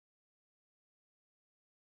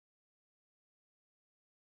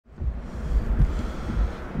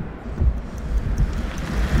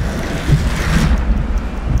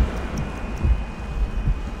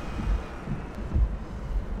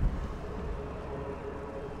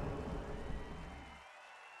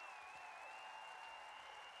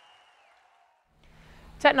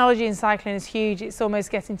Technology in cycling is huge. It's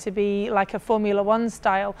almost getting to be like a Formula One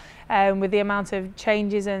style, with the amount of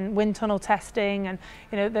changes and wind tunnel testing and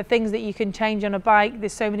the things that you can change on a bike.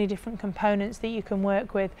 There's so many different components that you can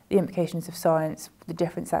work with. The implications of science, the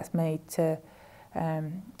difference that's made to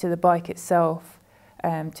the bike itself,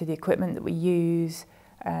 to the equipment that we use,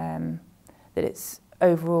 that its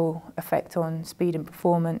overall effect on speed and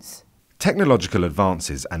performance. Technological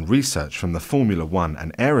advances and research from the Formula One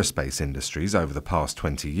and aerospace industries over the past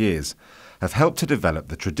 20 years have helped to develop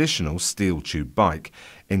the traditional steel tube bike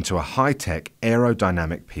into a high-tech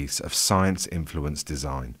aerodynamic piece of science-influenced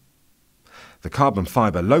design. The carbon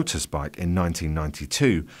fibre Lotus bike in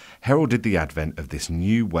 1992 heralded the advent of this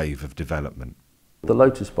new wave of development. The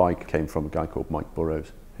Lotus bike came from a guy called Mike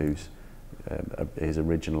Burrows, who's his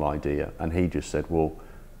original idea, and he just said, well,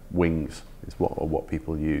 wings is what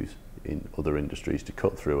people use in other industries to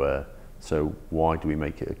cut through air, so why do we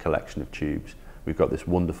make it a collection of tubes? We've got this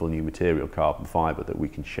wonderful new material, carbon fibre, that we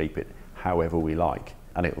can shape it however we like,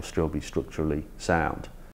 and it will still be structurally sound.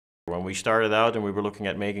 When we started out and we were looking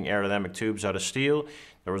at making aerodynamic tubes out of steel,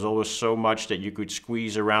 there was always so much that you could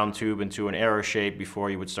squeeze a round tube into an arrow shape before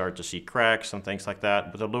you would start to see cracks and things like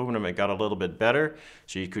that. With aluminum it got a little bit better,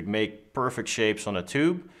 so you could make perfect shapes on a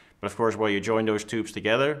tube. But of course, while you join those tubes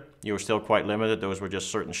together, you were still quite limited. Those were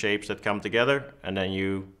just certain shapes that come together, and then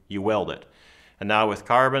you weld it. And now with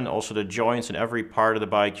carbon, also the joints in every part of the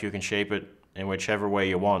bike, you can shape it in whichever way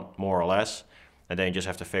you want, more or less. And then you just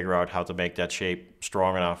have to figure out how to make that shape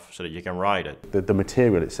strong enough so that you can ride it. The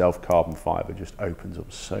material itself, carbon fibre, just opens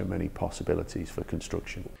up so many possibilities for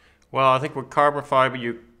construction. Well, I think with carbon fibre,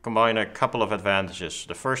 you combine a couple of advantages.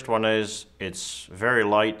 The first one is it's very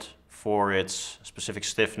light for its specific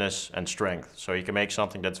stiffness and strength. So you can make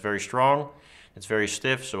something that's very strong, it's very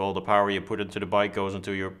stiff, so all the power you put into the bike goes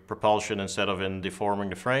into your propulsion instead of in deforming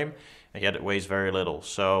the frame, and yet it weighs very little.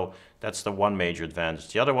 So that's the one major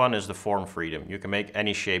advantage. The other one is the form freedom. You can make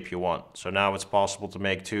any shape you want. So now it's possible to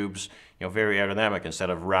make tubes, very aerodynamic instead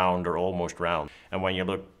of round or almost round. And when you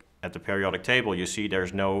look at the periodic table, you see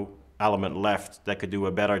there's no element left that could do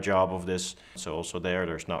a better job of this. So also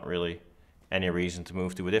there's not really any reason to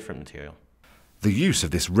move to a different material. The use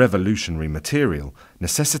of this revolutionary material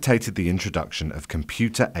necessitated the introduction of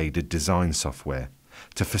computer-aided design software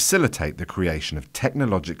to facilitate the creation of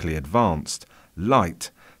technologically advanced,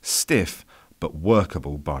 light, stiff, but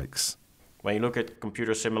workable bikes. When you look at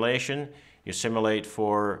computer simulation, you simulate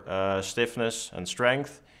for stiffness and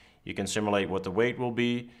strength. You can simulate what the weight will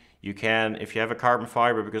be. You can, if you have a carbon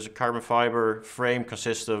fiber, because a carbon fiber frame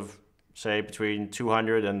consists of say between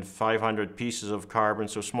 200 and 500 pieces of carbon,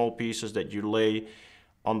 so small pieces that you lay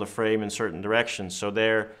on the frame in certain directions. So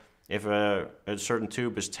there, if a certain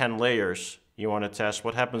tube is 10 layers, you want to test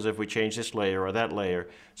what happens if we change this layer or that layer.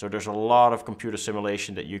 So there's a lot of computer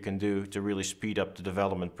simulation that you can do to really speed up the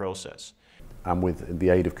development process. And with the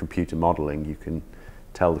aid of computer modelling, you can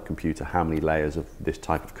tell the computer how many layers of this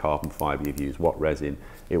type of carbon fibre you've used, what resin.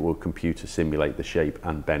 It will computer simulate the shape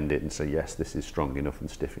and bend it and say, yes, this is strong enough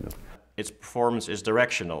and stiff enough. Its performance is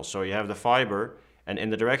directional, so you have the fiber, and in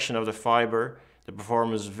the direction of the fiber, the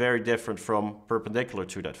performance is very different from perpendicular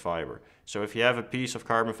to that fiber. So if you have a piece of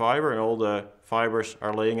carbon fiber and all the fibers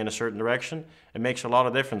are laying in a certain direction, it makes a lot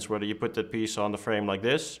of difference whether you put that piece on the frame like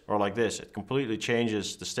this or like this. It completely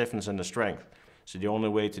changes the stiffness and the strength. So the only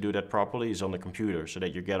way to do that properly is on the computer, so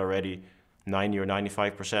that you get already 90 or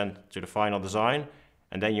 95% to the final design,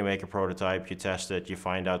 and then you make a prototype, you test it, you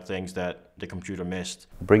find out things that the computer missed.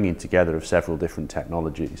 Bringing together of several different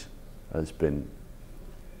technologies has been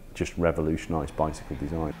just revolutionised bicycle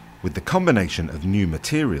design. With the combination of new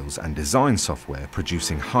materials and design software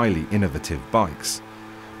producing highly innovative bikes,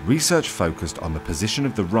 research focused on the position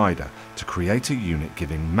of the rider to create a unit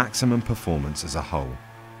giving maximum performance as a whole.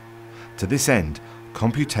 To this end,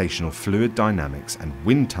 computational fluid dynamics and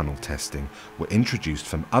wind tunnel testing were introduced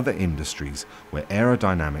from other industries where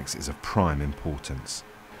aerodynamics is of prime importance.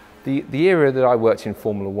 The era that I worked in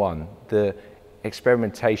Formula One, the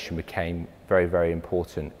experimentation became very, very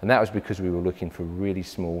important. And that was because we were looking for really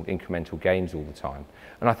small incremental gains all the time.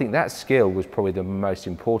 And I think that skill was probably the most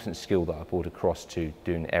important skill that I brought across to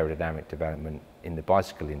doing aerodynamic development in the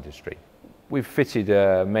bicycle industry. We've fitted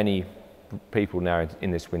many people now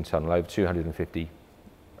in this wind tunnel, over 250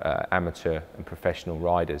 amateur and professional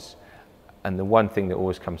riders, and the one thing that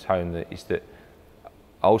always comes home is that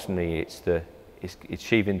ultimately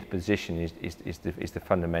achieving the position is the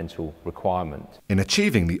fundamental requirement. In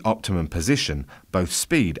achieving the optimum position, both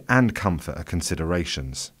speed and comfort are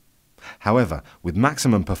considerations. However, with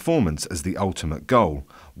maximum performance as the ultimate goal,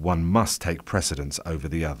 one must take precedence over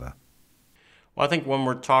the other. Well, I think when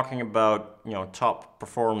we're talking about, top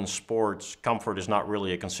performance sports, comfort is not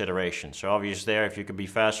really a consideration. So obviously there, if you could be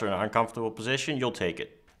faster in an uncomfortable position, you'll take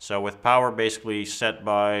it. So with power basically set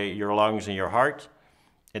by your lungs and your heart,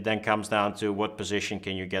 it then comes down to what position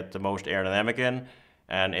can you get the most aerodynamic in,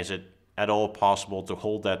 and is it at all possible to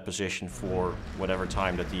hold that position for whatever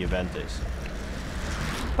time that the event is.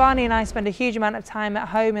 Barney and I spend a huge amount of time at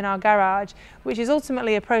home in our garage, which is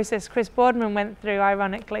ultimately a process Chris Boardman went through,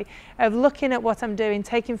 ironically, of looking at what I'm doing,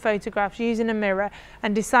 taking photographs, using a mirror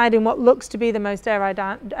and deciding what looks to be the most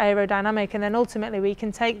aerodynamic, and then ultimately we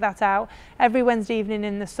can take that out every Wednesday evening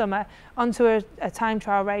in the summer onto a time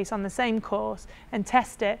trial race on the same course and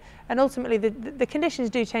test it. And ultimately the conditions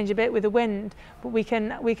do change a bit with the wind, but we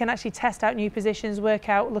can actually test out new positions, work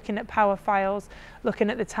out, looking at power files, looking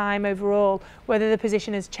at the time overall, whether the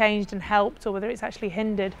position has changed and helped or whether it's actually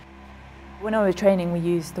hindered. When I was training, we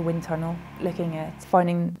used the wind tunnel, looking at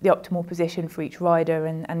finding the optimal position for each rider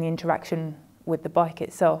and the interaction with the bike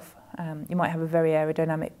itself. You might have a very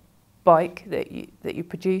aerodynamic bike that you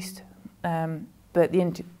produced, but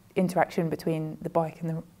the interaction between the bike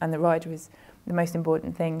and the rider is the most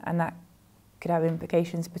important thing, and that could have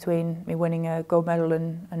implications between me winning a gold medal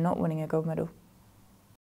and not winning a gold medal.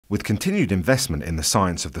 With continued investment in the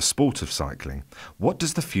science of the sport of cycling, what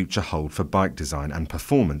does the future hold for bike design and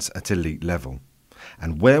performance at elite level?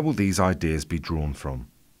 And where will these ideas be drawn from?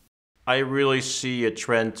 I really see a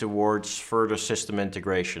trend towards further system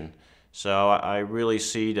integration. So I really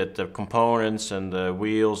see that the components and the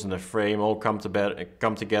wheels and the frame all come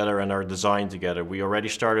together and are designed together. We already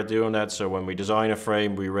started doing that, so when we design a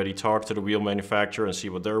frame, we already talk to the wheel manufacturer and see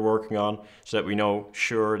what they're working on, so that we know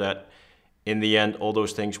sure that in the end all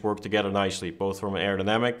those things work together nicely, both from an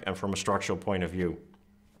aerodynamic and from a structural point of view.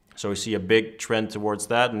 So we see a big trend towards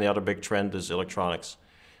that, and the other big trend is electronics.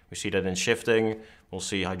 We see that in shifting, we'll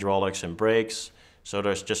see hydraulics and brakes. So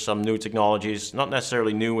there's just some new technologies, not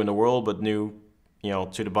necessarily new in the world, but new,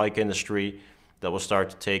 to the bike industry, that will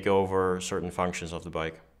start to take over certain functions of the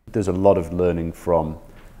bike. There's a lot of learning from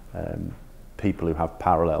people who have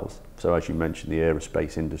parallels. So as you mentioned, the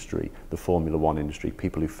aerospace industry, the Formula One industry,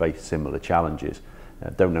 people who face similar challenges,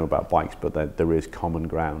 don't know about bikes, but there is common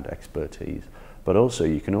ground expertise. But also,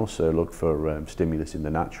 you can also look for stimulus in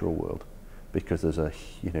the natural world, because there's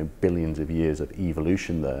billions of years of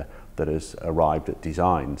evolution there that has arrived at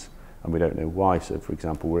designs, and we don't know why. So for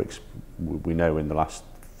example, we know in the last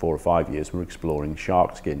 4 or 5 years we're exploring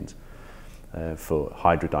shark skins for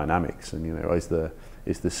hydrodynamics, and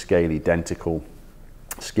is the scaly dentical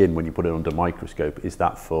skin, when you put it under microscope, is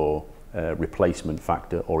that for replacement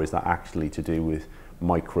factor, or is that actually to do with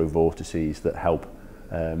micro vortices that help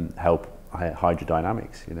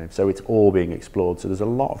hydrodynamics? So it's all being explored. So there's a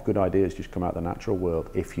lot of good ideas just come out of the natural world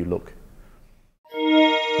if you look.